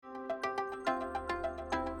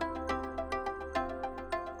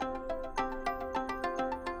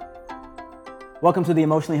Welcome to the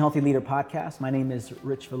Emotionally Healthy Leader podcast. My name is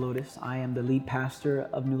Rich Velotis. I am the lead pastor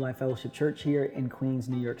of New Life Fellowship Church here in Queens,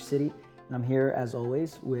 New York City. And I'm here, as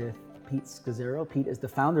always, with Pete Scazzero. Pete is the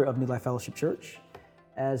founder of New Life Fellowship Church,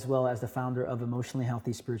 as well as the founder of Emotionally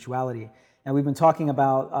Healthy Spirituality. And we've been talking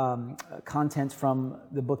about content from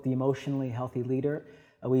the book, The Emotionally Healthy Leader.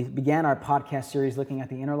 We began our podcast series looking at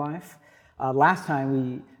the inner life. Last time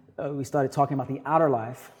we started talking about the outer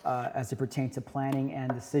life as it pertains to planning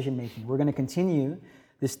and decision making. We're going to continue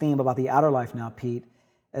this theme about the outer life now, Pete,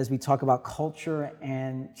 as we talk about culture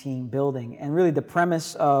and team building. And really the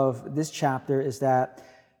premise of this chapter is that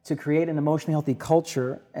to create an emotionally healthy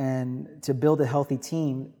culture and to build a healthy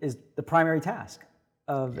team is the primary task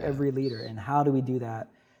of every leader. And how do we do that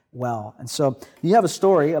well? And so you have a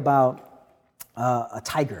story about a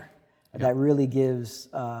tiger that really gives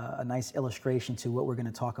a nice illustration to what we're going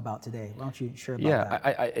to talk about today. Why don't you share about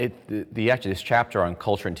that? Actually, this chapter on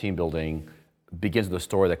culture and team building begins with a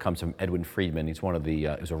story that comes from Edwin Friedman. He's one of the,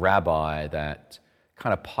 he was a rabbi that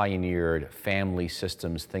kind of pioneered family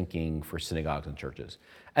systems thinking for synagogues and churches.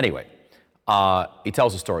 Anyway, he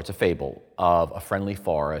tells a story, it's a fable, of a friendly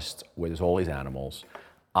forest where there's all these animals.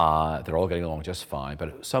 They're all getting along just fine, but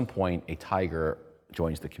at some point, a tiger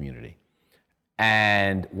joins the community.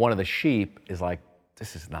 And one of the sheep is like,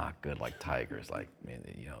 this is not good, like tigers, like,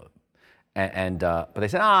 you know. But they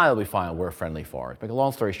said, it'll be fine, we're a friendly forest. Make a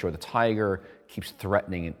long story short, the tiger keeps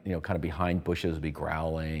threatening, and, you know, kind of behind bushes, would be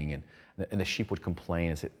growling, and the sheep would complain,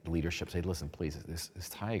 and the leadership say, listen, please, this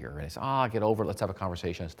tiger. And they say, get over it, let's have a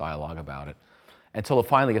conversation, let's dialogue about it. Until it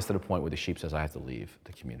finally gets to the point where the sheep says, I have to leave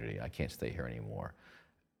the community, I can't stay here anymore.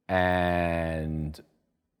 And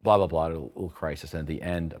blah, blah, blah, a little crisis. And at the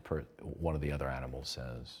end, one of the other animals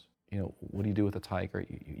says, you know, what do you do with a tiger?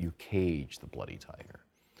 You cage the bloody tiger.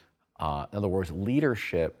 In other words,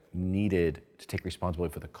 leadership needed to take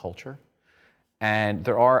responsibility for the culture. And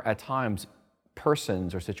there are, at times,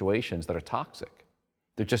 persons or situations that are toxic.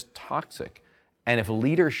 They're just toxic. And if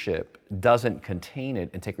leadership doesn't contain it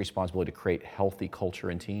and take responsibility to create healthy culture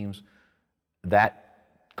and teams, that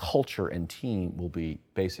culture and team will be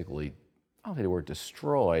basically, I don't think the word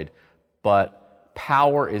destroyed, but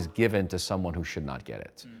power is given to someone who should not get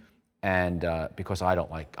it. And because I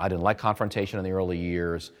didn't like confrontation in the early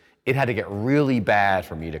years, it had to get really bad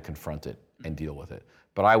for me to confront it and deal with it.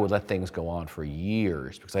 But I would let things go on for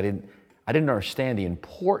years because I didn't understand the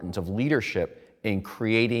importance of leadership in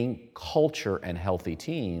creating culture and healthy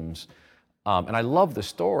teams. And I love the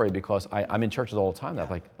story because I'm in churches all the time that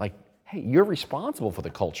like, hey, you're responsible for the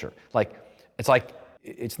culture.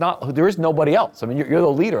 It's not, there is nobody else. I mean, you're the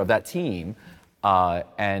leader of that team.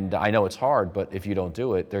 And I know it's hard, but if you don't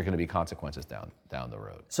do it, there are going to be consequences down the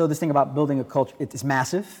road. So this thing about building a culture, it's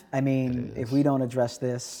massive. I mean, if we don't address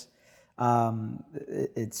this,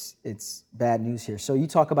 it's bad news here. So you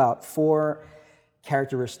talk about 4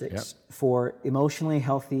 characteristics for emotionally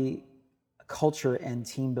healthy culture and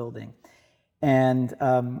team building. And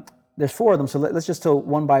there's 4 of them, so let's just go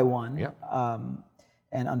one by one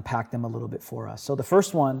and unpack them a little bit for us. So the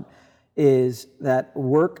first one is that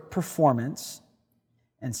work performance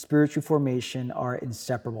and spiritual formation are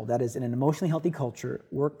inseparable. That is, in an emotionally healthy culture,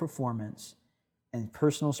 work performance and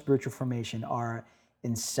personal spiritual formation are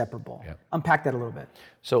inseparable. Unpack that a little bit.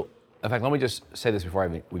 So, in fact, let me just say this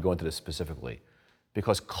before we go into this specifically,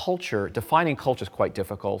 because defining culture is quite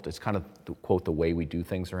difficult. It's kind of, quote, the way we do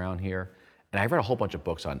things around here. And I've read a whole bunch of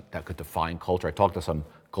books on that could define culture. I talked to some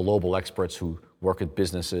global experts who work at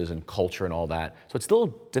businesses and culture and all that. So it's still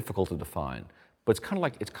difficult to define. But it's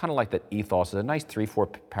kind of like that ethos. There's a nice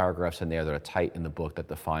 3-4 paragraphs in there that are tight in the book that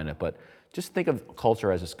define it. But just think of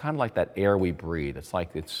culture as it's kind of like that air we breathe. It's like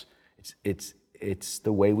it's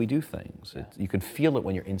the way we do things. You can feel it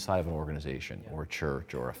when you're inside of an organization or a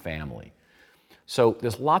church or a family. So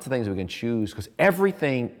there's lots of things we can choose because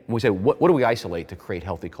everything, when we say, what do we isolate to create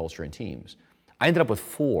healthy culture and teams? I ended up with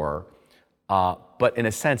 4, but in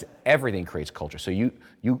a sense, everything creates culture. So you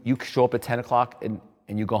show up at 10 o'clock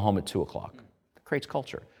and you go home at 2 o'clock. It creates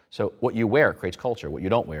culture. So what you wear creates culture. What you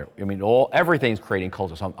don't wear, I mean, everything's creating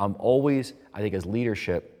culture. So I'm always, I think as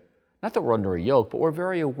leadership, not that we're under a yoke, but we're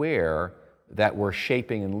very aware that we're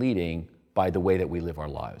shaping and leading by the way that we live our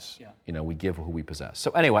lives. You know, we give who we possess.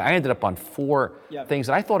 So anyway, I ended up on 4 things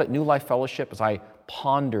that I thought at New Life Fellowship, as I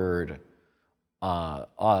pondered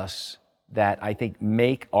us, that I think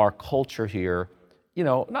make our culture here, you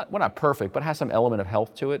know, we're not perfect, but has some element of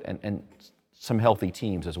health to it and some healthy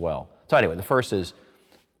teams as well. So anyway, the first is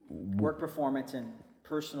work performance and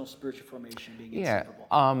personal spiritual formation being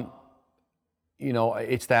inseparable. You know,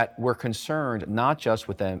 it's that we're concerned not just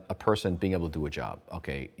with a person being able to do a job.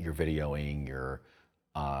 Okay, you're videoing, you're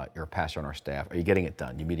you're a pastor on our staff, are you getting it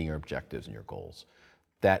done? You're meeting your objectives and your goals.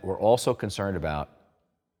 That we're also concerned about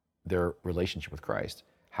their relationship with Christ.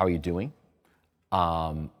 How are you doing?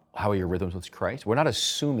 How are your rhythms with Christ? We're not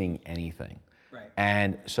assuming anything. Right.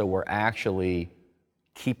 And so we're actually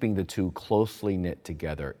keeping the two closely knit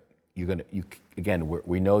together.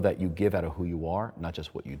 We know that you give out of who you are, not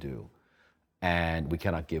just what you do. And we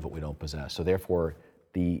cannot give what we don't possess. So therefore,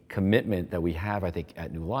 the commitment that we have, I think,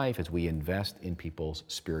 at New Life is we invest in people's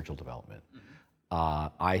spiritual development.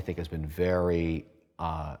 I think has been very,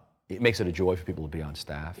 it makes it a joy for people to be on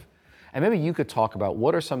staff. And maybe you could talk about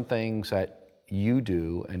what are some things that you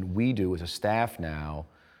do and we do as a staff now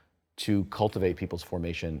to cultivate people's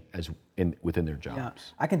formation within their jobs. Yeah,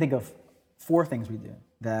 I can think of 4 things we do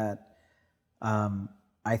that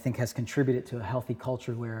I think has contributed to a healthy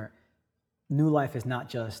culture where New Life is not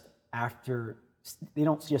just they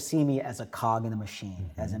don't just see me as a cog in the machine,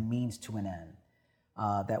 as a means to an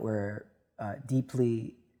end, that we're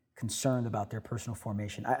deeply concerned about their personal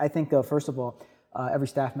formation. I think, first of all, every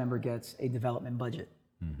staff member gets a development budget.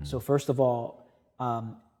 So first of all,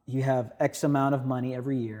 you have X amount of money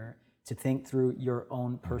every year to think through your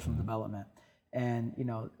own personal development. And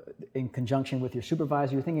in conjunction with your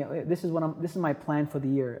supervisor, you're thinking, this is my plan for the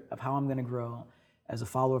year of how I'm going to grow as a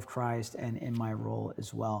follower of Christ and in my role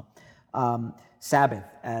as well. Sabbath,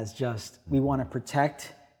 as just we want to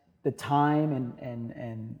protect the time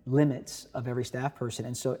and limits of every staff person.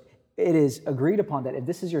 And so it is agreed upon that if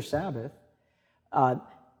this is your Sabbath,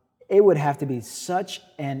 it would have to be such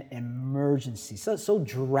an emergency, so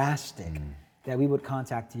drastic that we would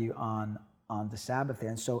contact you on the Sabbath day.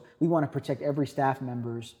 And so we want to protect every staff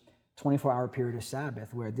member's 24-hour period of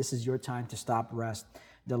Sabbath where this is your time to stop, rest,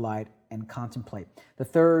 delight, and contemplate. The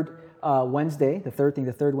third Wednesday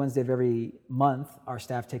of every month, our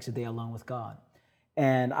staff takes a day alone with God.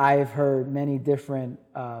 And I've heard many different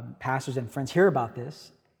pastors and friends hear about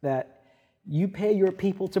this, that you pay your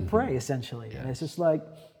people to pray, essentially. Yes. And it's just like,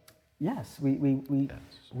 yes,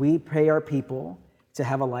 we pay our people to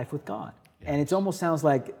have a life with God. Yes. And it almost sounds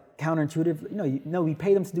like counterintuitive. No, we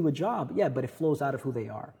pay them to do a job, but it flows out of who they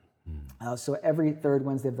are. So every third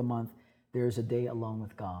Wednesday of the month, there's a day alone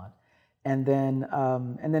with God. And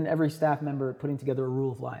then every staff member putting together a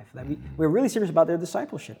rule of life. That we're really serious about their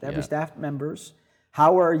discipleship. Every staff members,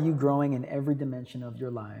 how are you growing in every dimension of your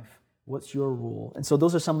life? What's your rule? And so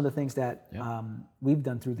those are some of the things that we've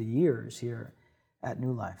done through the years here at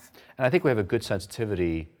New Life. And I think we have a good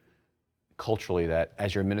sensitivity culturally that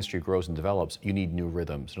as your ministry grows and develops, you need new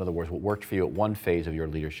rhythms. In other words, what worked for you at one phase of your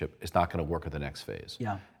leadership is not going to work at the next phase.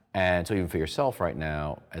 Yeah. And so even for yourself right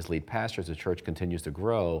now, as lead pastor, as the church continues to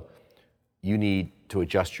grow, you need to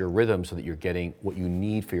adjust your rhythm so that you're getting what you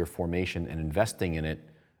need for your formation and investing in it,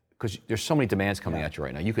 because there's so many demands coming at you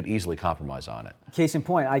right now. You could easily compromise on it. Case in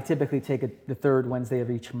point, I typically take the third Wednesday of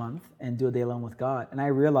each month and do a day alone with God. And I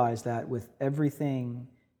realized that with everything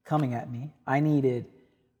coming at me, I needed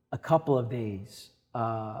a couple of days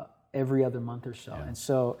every other month or so. Yeah. And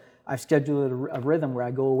so I've scheduled a rhythm where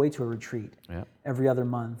I go away to a retreat every other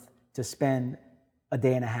month to spend a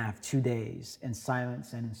day and a half, 2 days in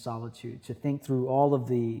silence and in solitude to think through all of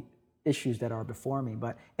the issues that are before me.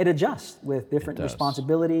 But it adjusts with different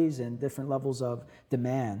responsibilities and different levels of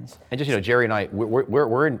demands. And just, Jerry and I,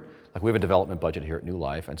 we're in, we have a development budget here at New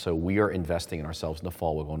Life, and so we are investing in ourselves in the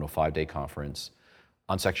fall. We're going to a 5-day conference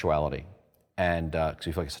on sexuality. And because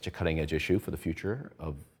we feel like it's such a cutting edge issue for the future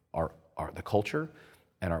of the culture,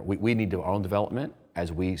 and we need our own development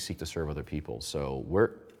as we seek to serve other people. So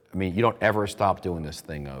you don't ever stop doing this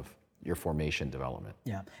thing of your formation development.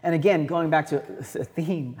 Yeah. And again, going back to the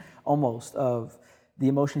theme almost of the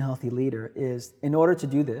emotionally healthy leader is, in order to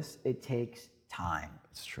do this, it takes time.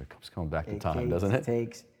 It's true. It keeps coming back to time, doesn't it? It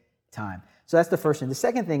takes time. So that's the first thing. The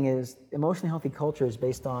second thing is emotionally healthy culture is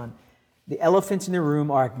based on the elephants in the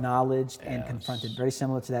room are acknowledged and confronted. Very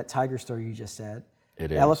similar to that tiger story you just said.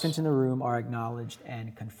 It is. Elephants in the room are acknowledged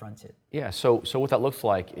and confronted. Yeah, so what that looks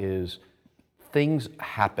like is things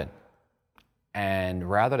happen. And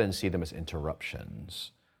rather than see them as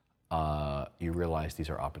interruptions, you realize these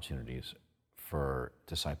are opportunities for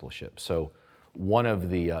discipleship. So one of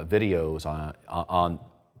the videos on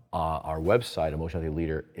our website, Emotionally Healthy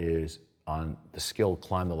Leader, is on the skill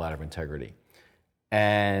Climb the Ladder of Integrity.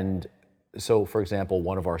 And so, for example,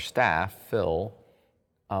 one of our staff, Phil,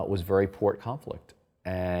 was very poor at conflict.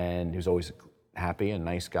 And he was always happy and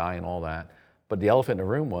nice guy and all that. But the elephant in the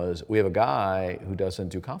room was, we have a guy who doesn't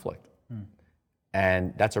do conflict.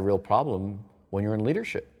 And that's a real problem when you're in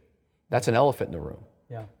leadership. That's an elephant in the room.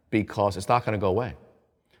 Yeah. Because it's not going to go away.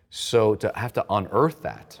 So to have to unearth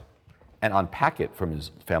that and unpack it from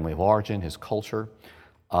his family of origin, his culture,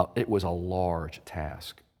 It was a large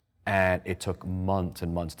task, and it took months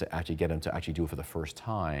and months to actually get him to actually do it for the first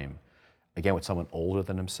time. Again, with someone older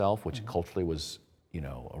than himself, which culturally was,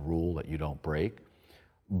 a rule that you don't break.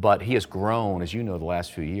 But he has grown, as you know, the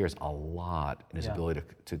last few years, a lot in his ability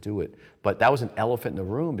to do it. But that was an elephant in the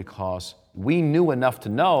room because we knew enough to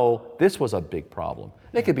know this was a big problem.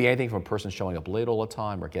 It could be anything from a person showing up late all the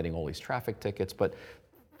time or getting all these traffic tickets, but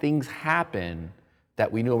things happen that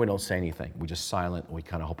we knew we don't say anything. We just silent, and we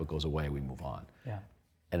kind of hope it goes away, we move on. Yeah.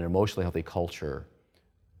 In an emotionally healthy culture,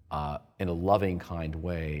 in a loving, kind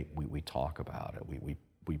way, we talk about it.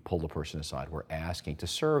 We pull the person aside. We're asking to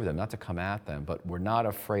serve them, not to come at them, but we're not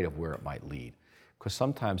afraid of where it might lead. Because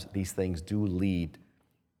sometimes these things do lead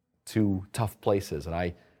to tough places.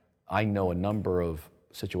 And I know a number of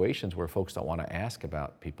situations where folks don't want to ask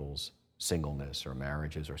about people's singleness or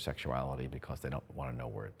marriages or sexuality because they don't want to know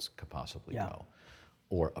where it could possibly go,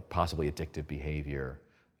 or a possibly addictive behavior.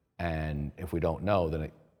 And if we don't know, then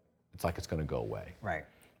it's like it's going to go away. Right.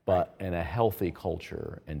 But in a healthy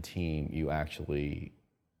culture and team, you actually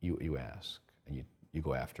you ask and you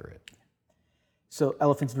go after it. So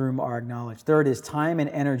elephants in the room are acknowledged. Third is time and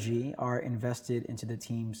energy are invested into the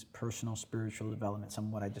team's personal spiritual development. Some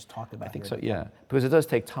of what I just talked about. I think so, yeah, because it does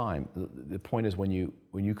take time. The point is when you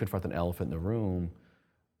confront an elephant in the room,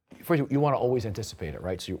 first you want to always anticipate it,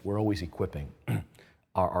 right? So we're always equipping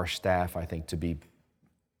our staff, I think, to be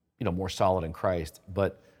more solid in Christ.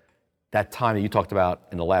 But that time that you talked about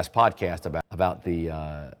in the last podcast about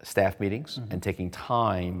the staff meetings and taking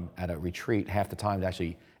time at a retreat, half the time to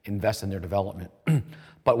actually invest in their development.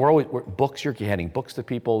 But we're books, you're handing books to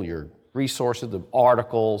people, your resources, the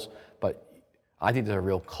articles, but I think there's a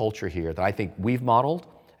real culture here that I think we've modeled,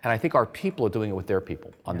 and I think our people are doing it with their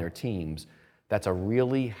people on their teams. That's a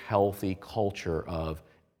really healthy culture of,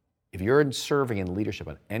 if you're serving in leadership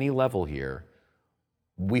at any level here,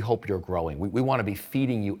 we hope you're growing. We want to be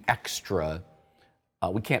feeding you extra.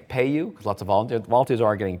 We can't pay you because lots of volunteers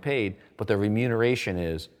are getting paid, but the remuneration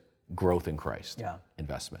is growth in Christ,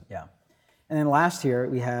 investment. Yeah. And then last here,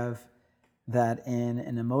 we have that in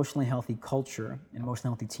an emotionally healthy culture, an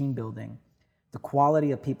emotionally healthy team building, the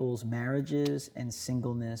quality of people's marriages and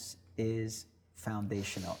singleness is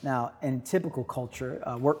foundational. Now, in typical culture,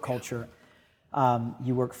 work culture,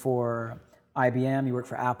 you work for IBM, you work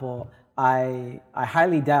for Apple, I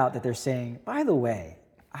highly doubt that they're saying, by the way,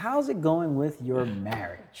 how's it going with your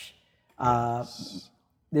marriage?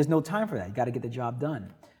 There's no time for that. You got to get the job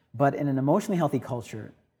done. But in an emotionally healthy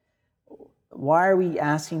culture, why are we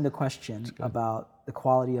asking the question about the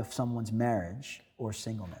quality of someone's marriage or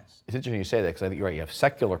singleness? It's interesting you say that because I think you're right. You have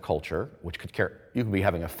secular culture, which you can be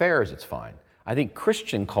having affairs, it's fine. I think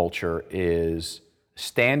Christian culture is,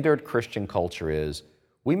 standard Christian culture is,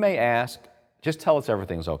 we may ask, just tell us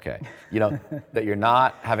everything's okay. That you're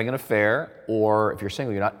not having an affair, or if you're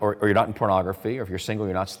single, you're not, or you're not in pornography, or if you're single,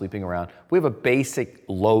 you're not sleeping around. We have a basic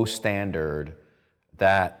low standard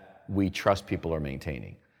that we trust people are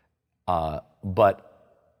maintaining. But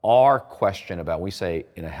our question about, we say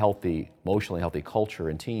in a healthy, emotionally healthy culture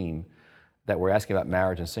and team, that we're asking about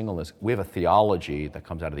marriage and singleness, we have a theology that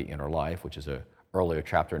comes out of the Inner Life, which is an earlier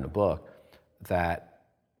chapter in the book, that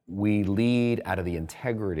we lead out of the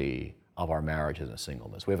integrity of our marriages and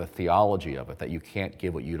singleness. We have a theology of it, that you can't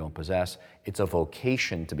give what you don't possess. It's a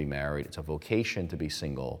vocation to be married. It's a vocation to be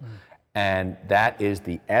single. And that is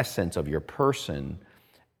the essence of your person.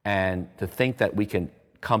 And to think that we can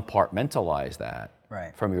compartmentalize that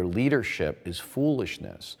from your leadership is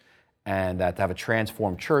foolishness. And that to have a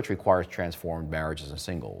transformed church requires transformed marriages and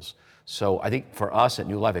singles. So I think for us at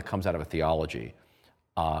New Life, it comes out of a theology.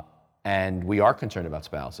 And we are concerned about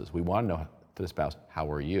spouses. We want to know to the spouse,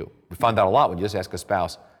 how are you? We find out a lot when you just ask a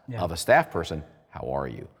spouse of a staff person, how are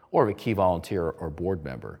you? Or a key volunteer or board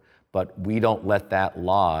member. But we don't let that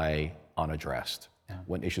lie unaddressed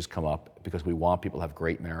when issues come up, because we want people to have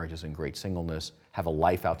great marriages and great singleness, have a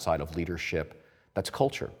life outside of leadership. That's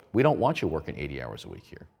culture. We don't want you working 80 hours a week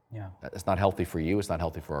here. It's not healthy for you. It's not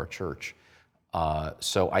healthy for our church.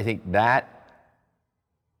 So I think that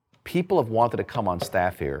people have wanted to come on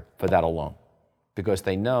staff here for that alone, because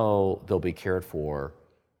they know they'll be cared for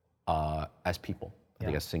as people, I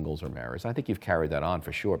think as singles or marrieds. And I think you've carried that on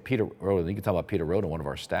for sure. Peter Roden, you can talk about Peter Roden, one of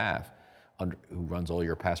our staff, who runs all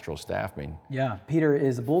your pastoral staff. Peter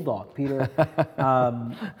is a bulldog. Peter,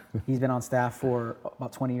 he's been on staff for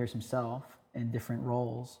about 20 years himself in different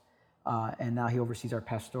roles. And now he oversees our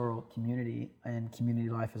pastoral community and community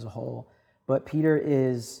life as a whole. But Peter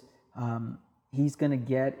is, he's going to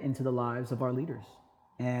get into the lives of our leaders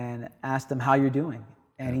and ask them how you're doing.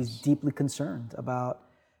 And he's deeply concerned about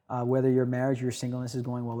whether your marriage or your singleness is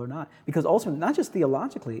going well or not. Because ultimately, not just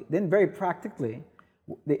theologically, then very practically,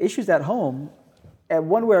 the issues at home, at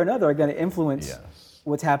one way or another, are going to influence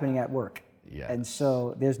what's happening at work. Yes. And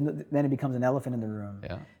so then it becomes an elephant in the room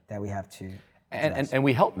that we have to address. And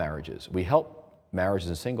we help marriages. We help marriages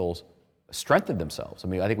and singles strengthen themselves. I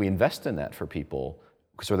mean, I think we invest in that for people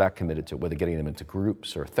because we're that committed to it, whether getting them into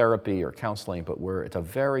groups or therapy or counseling, but it's a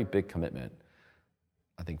very big commitment,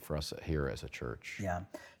 I think, for us here as a church. Yeah.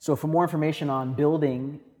 So for more information on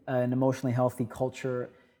building an emotionally healthy culture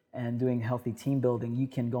and doing healthy team building, you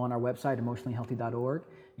can go on our website, emotionallyhealthy.org.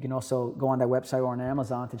 You can also go on that website or on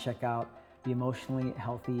Amazon to check out The Emotionally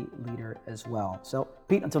Healthy Leader as well. So,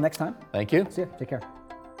 Pete, until next time. Thank you. See you. Take care.